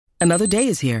Another day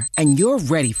is here, and you're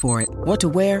ready for it. What to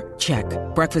wear? Check.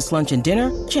 Breakfast, lunch, and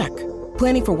dinner? Check.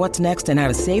 Planning for what's next and how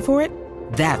to save for it?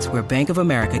 That's where Bank of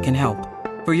America can help.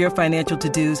 For your financial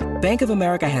to-dos, Bank of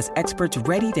America has experts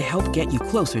ready to help get you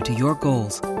closer to your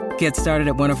goals. Get started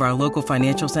at one of our local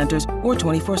financial centers or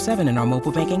 24/7 in our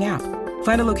mobile banking app.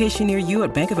 Find a location near you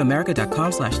at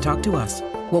bankofamerica.com/talktous.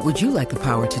 What would you like the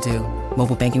power to do?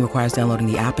 Mobile banking requires downloading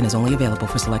the app and is only available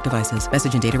for select devices.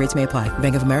 Message and data rates may apply.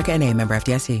 Bank of America N.A., member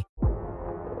FDIC.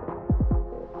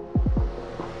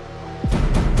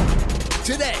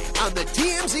 Today on the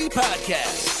TMZ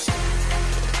Podcast.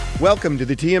 Welcome to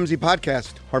the TMZ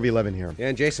Podcast. Harvey Levin here.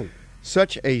 And Jason.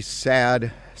 Such a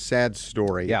sad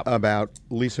story about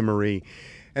Lisa Marie.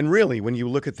 And really, when you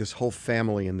look at this whole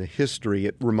family and the history,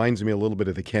 it reminds me a little bit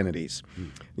of the Kennedys.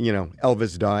 You know,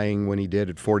 Elvis dying when he did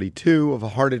at 42 of a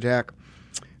heart attack.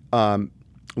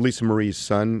 Lisa Marie's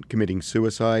son committing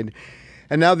suicide.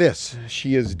 And now this.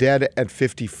 She is dead at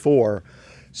 54.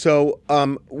 So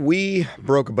we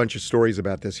broke a bunch of stories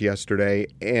about this yesterday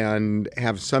and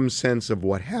have some sense of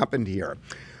what happened here.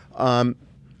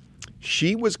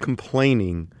 She was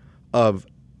complaining of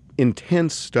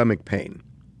intense stomach pain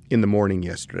in the morning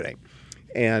yesterday,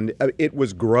 and it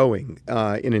was growing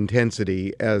in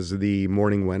intensity as the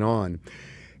morning went on.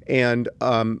 And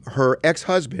her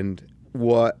ex-husband,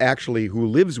 who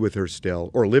lives with her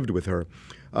still, or lived with her,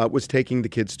 was taking the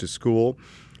kids to school.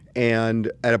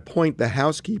 And at a point, the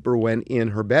housekeeper went in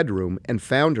her bedroom and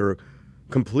found her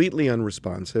completely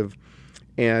unresponsive.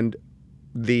 And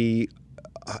the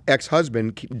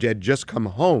ex-husband had just come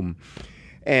home,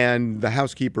 and the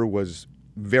housekeeper was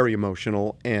very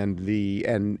emotional. And the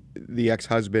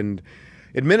ex-husband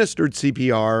administered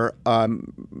CPR,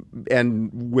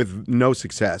 and with no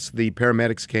success. The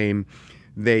paramedics came.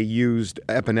 They used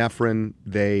epinephrine.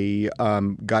 They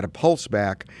got a pulse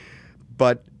back,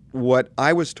 but what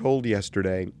I was told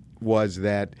yesterday was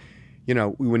that, you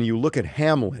know, when you look at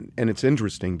Hamlin, and it's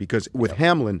interesting because with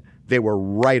Hamlin, they were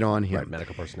right on him. Right,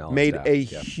 medical personnel. Made a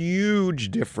huge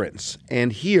difference.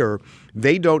 And here,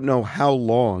 they don't know how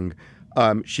long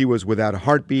she was without a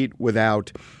heartbeat,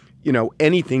 without, you know,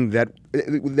 anything that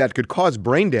could cause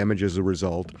brain damage as a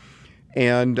result.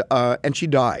 And she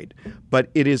died. But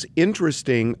it is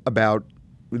interesting about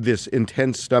this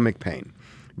intense stomach pain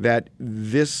that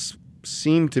this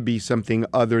seemed to be something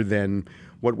other than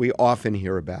what we often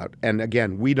hear about. And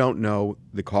again, we don't know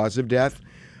the cause of death.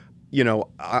 You know,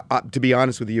 to be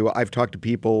honest with you, I've talked to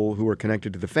people who are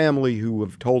connected to the family who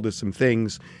have told us some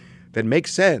things that make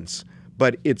sense,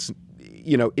 but it's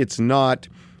not,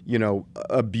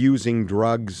 abusing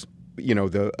drugs. So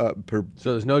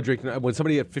there's no drink. When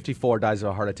somebody at 54 dies of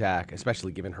a heart attack,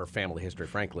 especially given her family history,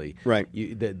 frankly, right?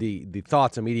 The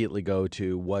thoughts immediately go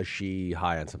to, was she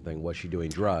high on something? Was she doing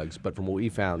drugs? But from what we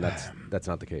found, that's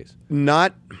not the case.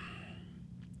 I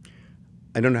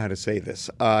don't know how to say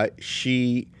this.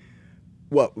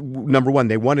 Number one,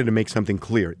 they wanted to make something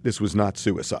clear. This was not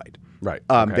suicide. Right.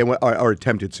 They or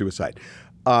attempted suicide.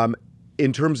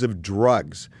 In terms of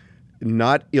drugs,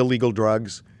 not illegal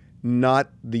drugs, not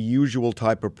the usual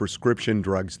type of prescription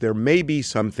drugs. There may be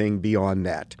something beyond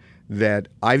that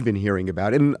I've been hearing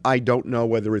about, and I don't know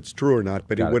whether it's true or not,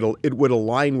 but it would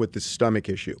align with the stomach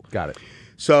issue. Got it.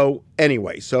 So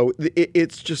anyway,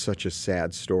 it's just such a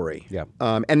sad story. Yeah.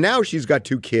 And now she's got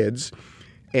two kids,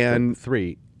 and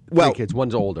three kids.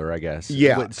 One's older, I guess.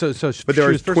 Yeah. But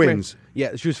there are twins.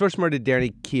 She was first married to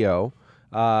Danny Keough.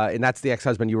 And that's the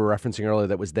ex-husband you were referencing earlier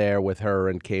that was there with her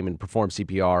and came and performed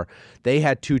CPR. They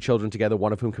had two children together,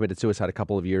 one of whom committed suicide a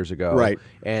couple of years ago. Right.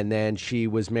 And then she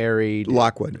was married.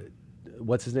 Lockwood.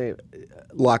 What's his name?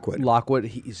 Lockwood.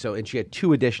 And she had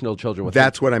two additional children with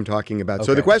That's what I'm talking about. Okay.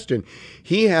 So the question,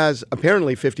 he has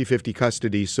apparently 50-50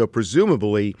 custody, so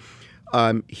presumably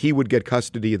he would get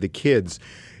custody of the kids.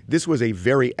 This was a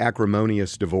very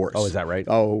acrimonious divorce. Oh, is that right?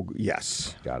 Oh,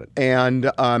 yes. Got it.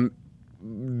 And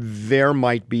there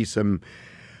might be some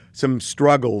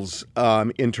struggles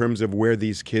in terms of where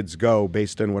these kids go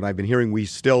based on what I've been hearing. We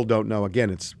still don't know. Again,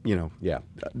 it's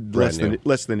less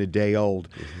than a day old,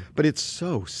 but it's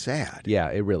so sad.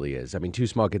 Yeah, it really is. I mean, two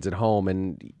small kids at home,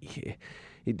 and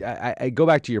I go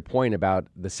back to your point about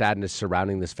the sadness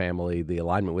surrounding this family, the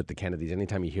alignment with the Kennedys.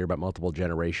 Anytime you hear about multiple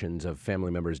generations of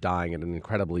family members dying at an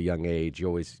incredibly young age,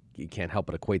 you can't help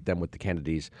but equate them with the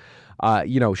Kennedys.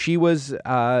 She was,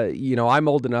 I'm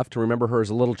old enough to remember her as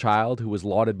a little child who was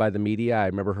lauded by the media. I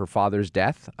remember her father's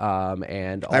death. I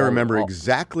remember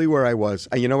exactly where I was.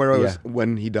 You know where I was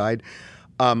when he died?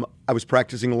 I was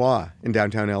practicing law in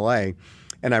downtown L.A.,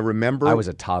 and I remember I was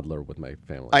a toddler with my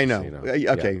family. I know. So,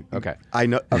 Okay. Yeah. Okay. I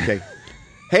know. Okay.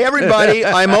 Hey, everybody,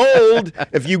 I'm old.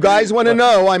 If you guys want to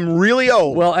know, I'm really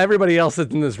old. Well, everybody else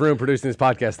that's in this room producing this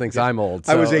podcast thinks I'm old.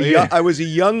 So, I was a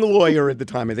young lawyer at the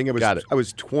time. I think I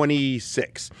was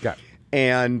 26. Got it.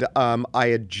 And I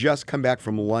had just come back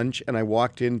from lunch, and I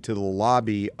walked into the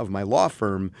lobby of my law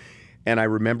firm, and I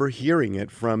remember hearing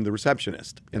it from the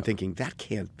receptionist and thinking, that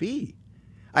can't be.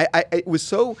 It was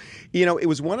so, it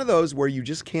was one of those where you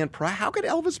just can't. How could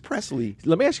Elvis Presley?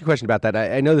 Let me ask you a question about that.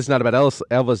 I know this is not about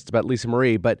Elvis, it's about Lisa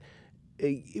Marie, but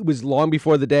it was long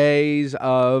before the days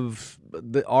of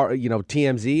the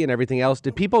TMZ and everything else.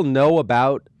 Did people know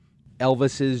about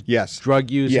Elvis's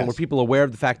drug use? Yes. And were people aware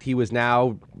of the fact he was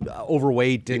now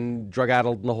overweight and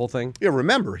drug-addled and the whole thing? Yeah,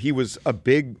 remember, he was a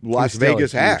big Las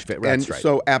Vegas act. That's right.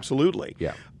 So absolutely.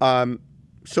 Yeah.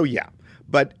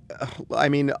 But,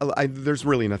 there's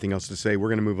really nothing else to say. We're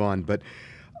going to move on. But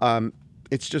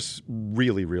it's just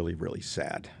really, really, really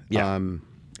sad. Yeah.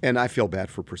 And I feel bad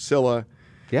for Priscilla.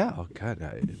 Yeah. Oh, God.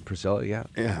 Priscilla, yeah.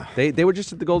 Yeah. They were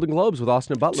just at the Golden Globes with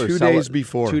Austin Butler. 2 days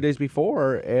before. 2 days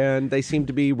before. And they seemed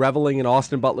to be reveling in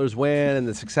Austin Butler's win and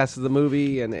the success of the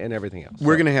movie and everything else.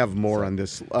 We're going to have more on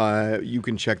this. You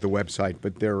can check the website,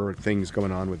 but there are things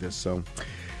going on with this. So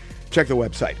check the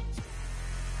website.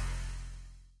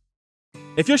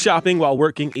 If you're shopping while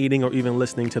working, eating, or even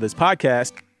listening to this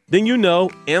podcast, then you know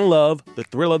and love the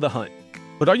thrill of the hunt.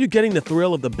 But are you getting the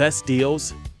thrill of the best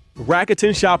deals?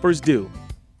 Rakuten shoppers do.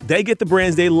 They get the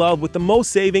brands they love with the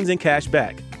most savings and cash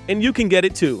back. And you can get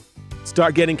it too.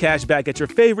 Start getting cash back at your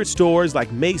favorite stores like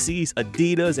Macy's,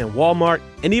 Adidas, and Walmart,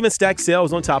 and even stack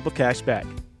sales on top of cash back.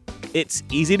 It's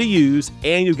easy to use,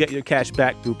 and you get your cash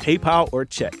back through PayPal or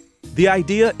check. The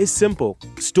idea is simple.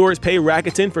 Stores pay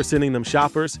Rakuten for sending them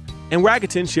shoppers, and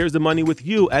Rakuten shares the money with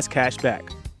you as cash back.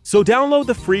 So download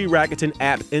the free Rakuten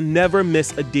app and never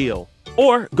miss a deal.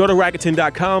 Or go to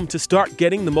Rakuten.com to start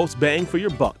getting the most bang for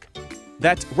your buck.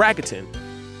 That's Rakuten.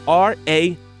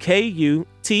 Rakuten.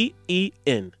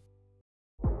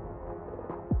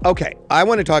 Okay, I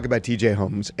want to talk about TJ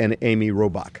Holmes and Amy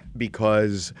Robach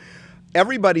because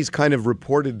everybody's kind of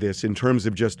reported this in terms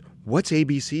of just what's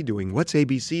ABC doing? What's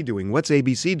ABC doing? What's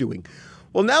ABC doing?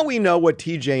 Well, now we know what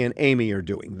TJ and Amy are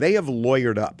doing. They have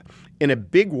lawyered up in a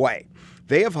big way.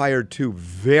 They have hired two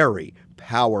very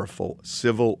powerful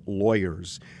civil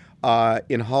lawyers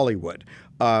in Hollywood.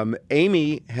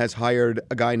 Amy has hired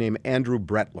a guy named Andrew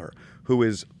Brettler, who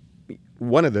is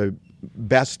one of the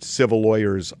best civil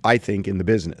lawyers, I think, in the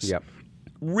business. Yep.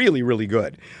 Really, really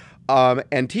good.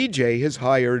 And TJ has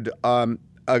hired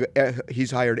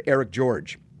Eric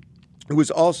George, who is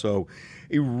also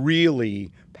a really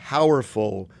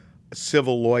powerful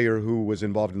civil lawyer who was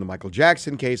involved in the Michael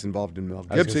Jackson case, involved in the Mel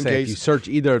Gibson case. If you search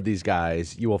either of these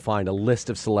guys, you will find a list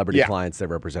of celebrity clients they've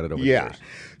represented over the years.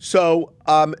 So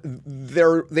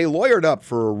they lawyered up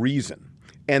for a reason.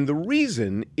 And the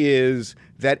reason is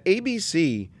that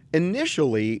ABC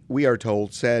initially, we are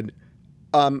told, said,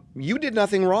 you did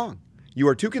nothing wrong. You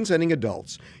are two consenting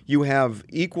adults. You have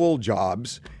equal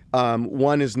jobs.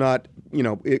 One is not,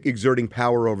 exerting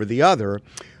power over the other,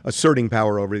 asserting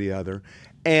power over the other.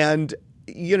 And,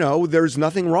 there's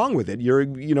nothing wrong with it. You're,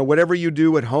 whatever you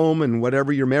do at home and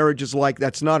whatever your marriage is like,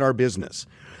 that's not our business.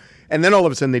 And then all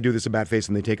of a sudden they do this about face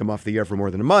and they take them off the air for more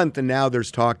than a month. And now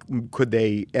there's talk, could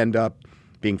they end up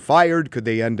being fired? Could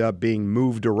they end up being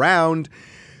moved around?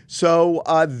 So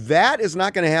that is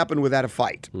not going to happen without a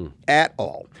fight at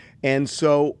all. And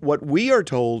so what we are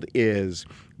told is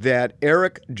that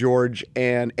Eric George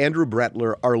and Andrew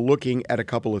Brettler are looking at a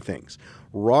couple of things.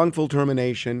 Wrongful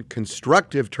termination,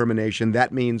 constructive termination.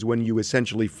 That means when you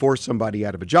essentially force somebody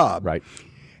out of a job. Right.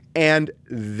 And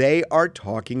they are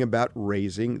talking about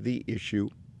raising the issue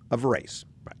of race.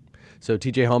 Right. So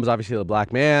TJ Holmes, obviously a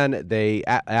black man. They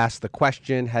asked the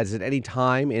question, has at any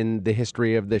time in the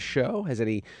history of this show, has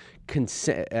any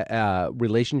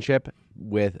relationship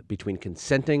between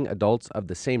consenting adults of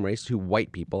the same race, two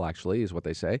white people actually is what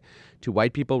they say, two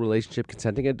white people relationship,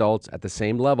 consenting adults at the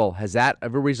same level, has that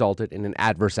ever resulted in an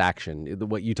adverse action?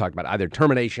 What you talked about, either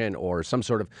termination or some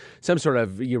sort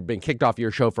of you've been kicked off your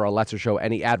show for a lesser show,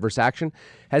 any adverse action?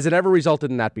 Has it ever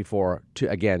resulted in that before? To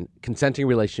again, consenting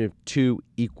relationship, two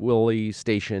equally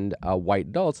stationed white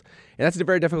adults, and that's a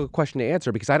very difficult question to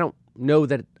answer because I don't know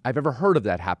that I've ever heard of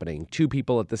that happening. Two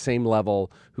people at the same level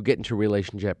who get into a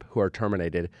relationship who are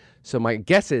terminated. So my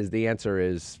guess is the answer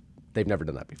is they've never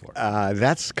done that before.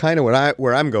 That's kind of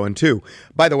where I'm going too.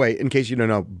 By the way, in case you don't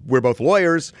know, we're both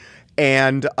lawyers,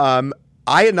 and I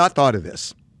had not thought of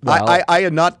this. Well, I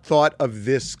had not thought of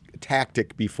this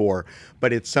tactic before,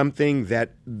 but it's something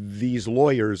that these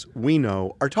lawyers we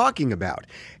know are talking about.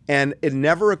 And it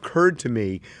never occurred to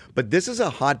me, but this is a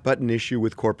hot button issue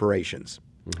with corporations.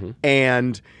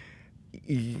 And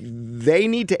they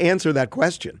need to answer that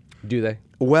question. Do they?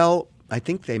 Well, I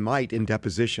think they might in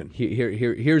deposition.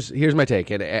 Here's my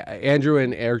take. And Andrew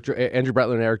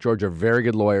Brettler and Eric George are very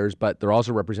good lawyers, but they're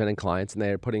also representing clients, and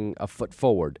they are putting a foot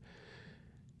forward.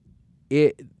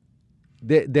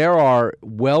 There are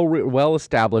well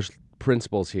established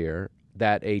principles here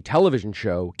that a television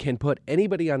show can put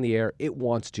anybody on the air it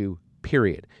wants to,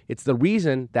 period. It's the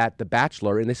reason that The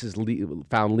Bachelor, and this is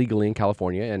found legally in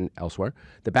California and elsewhere,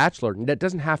 The Bachelor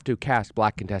doesn't have to cast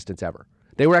black contestants ever.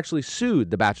 They were actually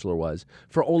sued, The Bachelor was,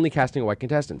 for only casting white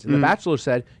contestants. And The Bachelor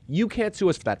said, you can't sue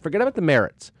us for that. Forget about the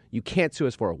merits. You can't sue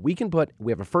us for it. We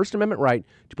have a First Amendment right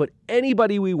to put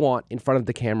anybody we want in front of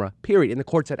the camera, period. And the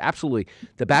court said, absolutely.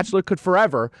 The Bachelor could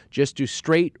forever just do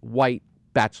straight white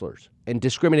bachelors and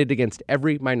discriminate against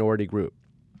every minority group.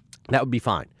 That would be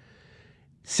fine.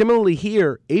 Similarly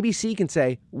here, ABC can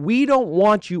say, we don't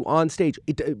want you on stage.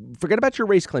 Forget about your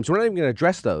race claims. We're not even going to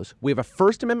address those. We have a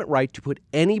First Amendment right to put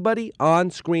anybody on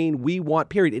screen we want,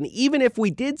 period. And even if we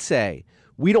did say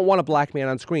we don't want a black man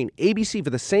on screen, ABC,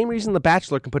 for the same reason The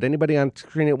Bachelor can put anybody on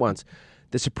screen at once,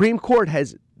 the Supreme Court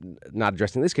has, not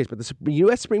addressing this case, but the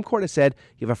U.S. Supreme Court has said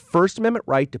you have a First Amendment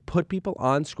right to put people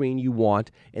on screen you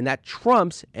want, and that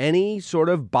trumps any sort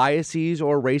of biases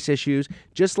or race issues,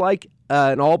 just like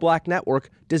an all-black network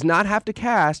does not have to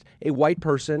cast a white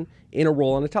person in a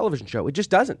role on a television show. It just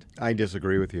doesn't. I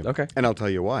disagree with you. Okay. And I'll tell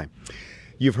you why.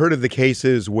 You've heard of the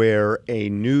cases where a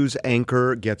news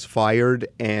anchor gets fired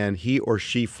and he or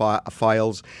she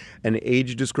files an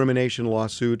age discrimination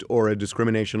lawsuit or a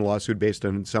discrimination lawsuit based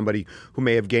on somebody who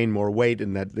may have gained more weight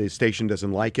and that the station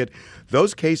doesn't like it.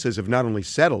 Those cases have not only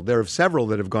settled, there are several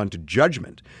that have gone to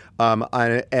judgment.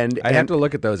 I'd have to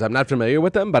look at those. I'm not familiar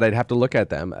with them, but I'd have to look at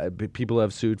them. People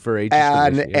have sued for age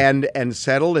discrimination. And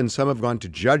settled, and some have gone to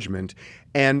judgment.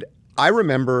 And I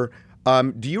remember,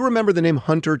 do you remember the name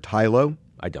Hunter Tylo?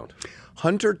 I don't.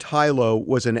 Hunter Tylo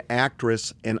was an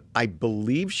actress, and I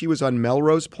believe she was on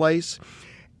Melrose Place.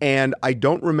 And I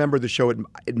don't remember the show.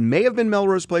 It may have been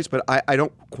Melrose Place, but I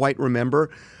don't quite remember.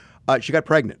 She got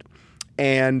pregnant,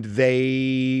 and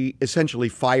they essentially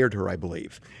fired her, I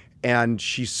believe. And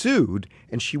she sued,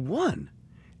 and she won.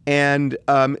 And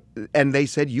they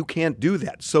said, you can't do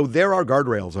that. So there are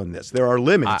guardrails on this. There are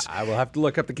limits. I will have to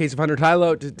look up the case of Hunter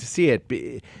Tylo to see it.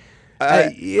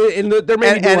 There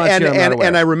may be nuance here,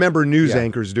 and I remember news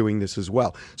anchors doing this as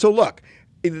well. So look,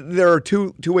 there are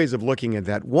two ways of looking at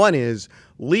that. One is,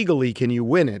 legally, can you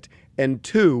win it? And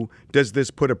two, does this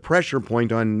put a pressure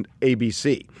point on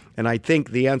ABC? And I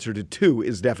think the answer to two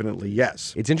is definitely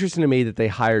yes. It's interesting to me that they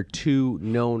hired two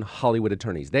known Hollywood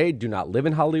attorneys. They do not live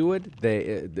in Hollywood.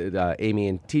 Amy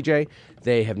and TJ,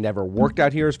 they have never worked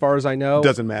out here as far as I know.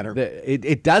 Doesn't matter.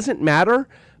 It doesn't matter.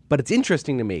 But it's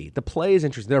interesting to me. The play is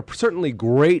interesting. They're certainly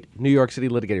great New York City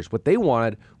litigators. What they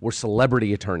wanted were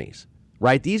celebrity attorneys,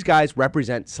 right? These guys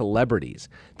represent celebrities.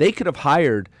 They could have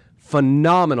hired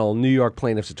phenomenal New York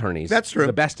plaintiffs' attorneys. That's true.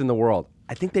 The best in the world.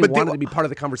 I think they wanted to be part of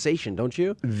the conversation, don't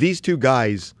you? These two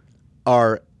guys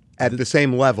are at the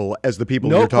same level as the people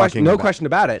you're talking about. No question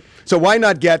about it. So why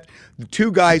not get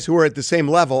two guys who are at the same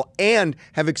level and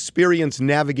have experience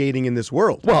navigating in this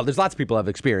world? Well, there's lots of people who have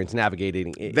experience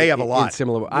navigating. They have a lot. In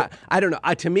similar. I don't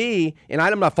know. To me, and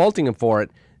I'm not faulting them for it,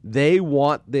 they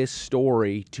want this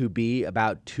story to be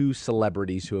about two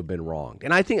celebrities who have been wronged.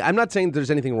 And I'm not saying there's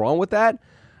anything wrong with that.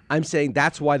 I'm saying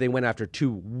that's why they went after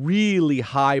two really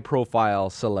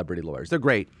high-profile celebrity lawyers. They're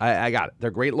great. I got it.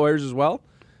 They're great lawyers as well.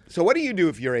 So what do you do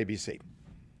if you're ABC?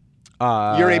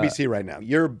 You're ABC right now.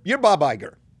 You're Bob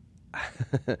Iger.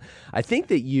 I think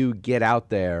that you get out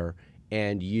there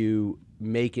and you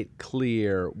make it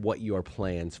clear what your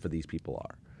plans for these people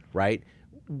are, right?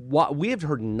 We have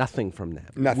heard nothing from them.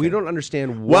 Nothing. We don't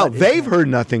understand what... Well, they've heard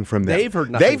nothing from them.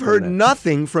 They've heard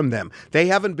nothing from them. They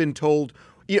haven't been told...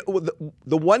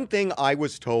 the one thing I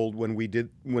was told when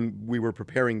we were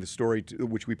preparing the story,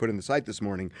 which we put in the site this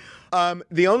morning,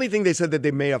 the only thing they said that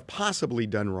they may have possibly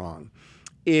done wrong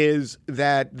is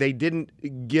that they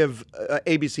didn't give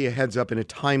ABC a heads up in a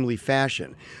timely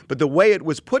fashion. But the way it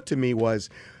was put to me was,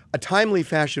 a timely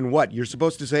fashion what? You're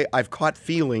supposed to say, I've caught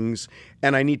feelings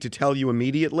and I need to tell you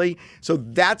immediately. So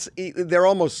they're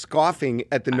almost scoffing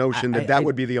at the notion that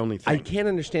would be the only thing. I can't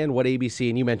understand what ABC,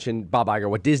 and you mentioned Bob Iger,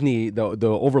 what Disney, the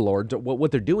overlords,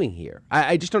 what they're doing here.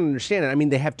 I just don't understand it. I mean,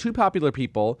 they have two popular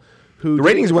people who the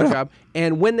ratings went up.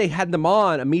 And when they had them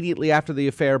on immediately after the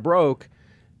affair broke,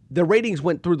 the ratings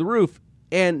went through the roof.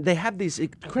 And they have these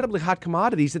incredibly hot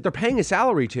commodities that they're paying a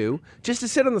salary to just to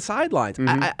sit on the sidelines.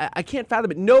 I can't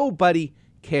fathom it. Nobody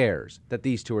cares that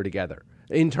these two are together.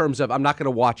 in terms of I'm not going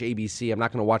to watch ABC, I'm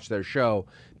not going to watch their show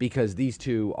because these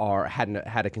two hadn't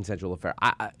had a consensual affair.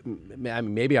 I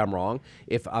mean, maybe I'm wrong.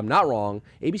 If I'm not wrong,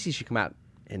 ABC should come out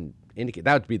and indicate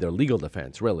that would be their legal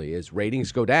defense. Really, is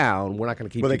ratings go down, we're not going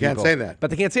to keep. Well, they can't people. say that. But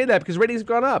they can't say that because ratings have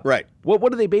gone up. Right. What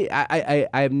do they? I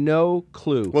have no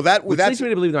clue. Well, which leads me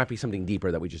to believe there might be something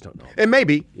deeper that we just don't know. It may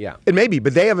be. Yeah. It may be,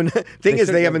 but they haven't.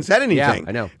 They haven't said anything. Yeah,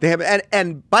 I know. They haven't.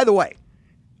 And by the way,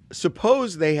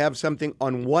 suppose they have something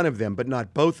on one of them, but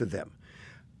not both of them.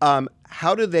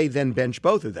 How do they then bench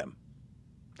both of them?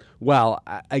 Well,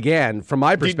 again, from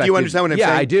my perspective, do you understand what I'm saying?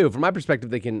 Yeah, I do. From my perspective,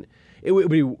 they can.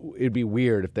 It'd be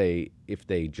weird if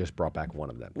they just brought back one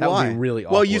of them. That Why? would be really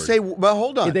awkward. Well, you say, well,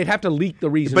 hold on. They'd have to leak the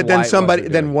reason. But why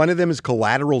then one of them is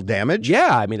collateral damage.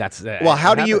 Yeah, I mean that's. Well,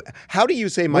 how do you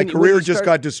say my when career you just start-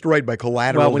 got destroyed by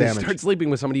collateral Well, when damage? you start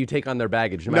sleeping with somebody, you take on their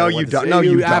baggage. No, No, matter you what don't. the- No,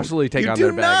 you don't. absolutely take You on do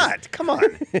their baggage. not. Come on.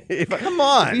 Come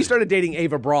on. If you started dating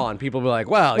Ava Braun, people would be like,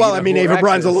 "Well, Well, you know, I mean, who Ava her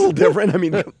Braun's ex a is." little different. I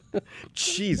mean,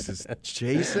 Jesus,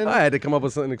 Jason. I had to come up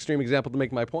with an extreme example to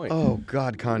make my point. Oh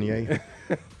God, Kanye.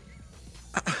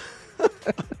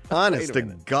 Honest to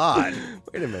God.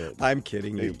 Wait a minute. I'm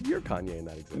kidding you. You're Kanye in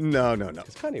that example. No.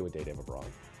 Because Kanye would date Ava Braun.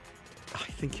 I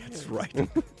think that's right.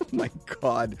 My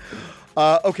God.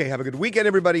 Okay, have a good weekend,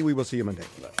 everybody. We will see you Monday.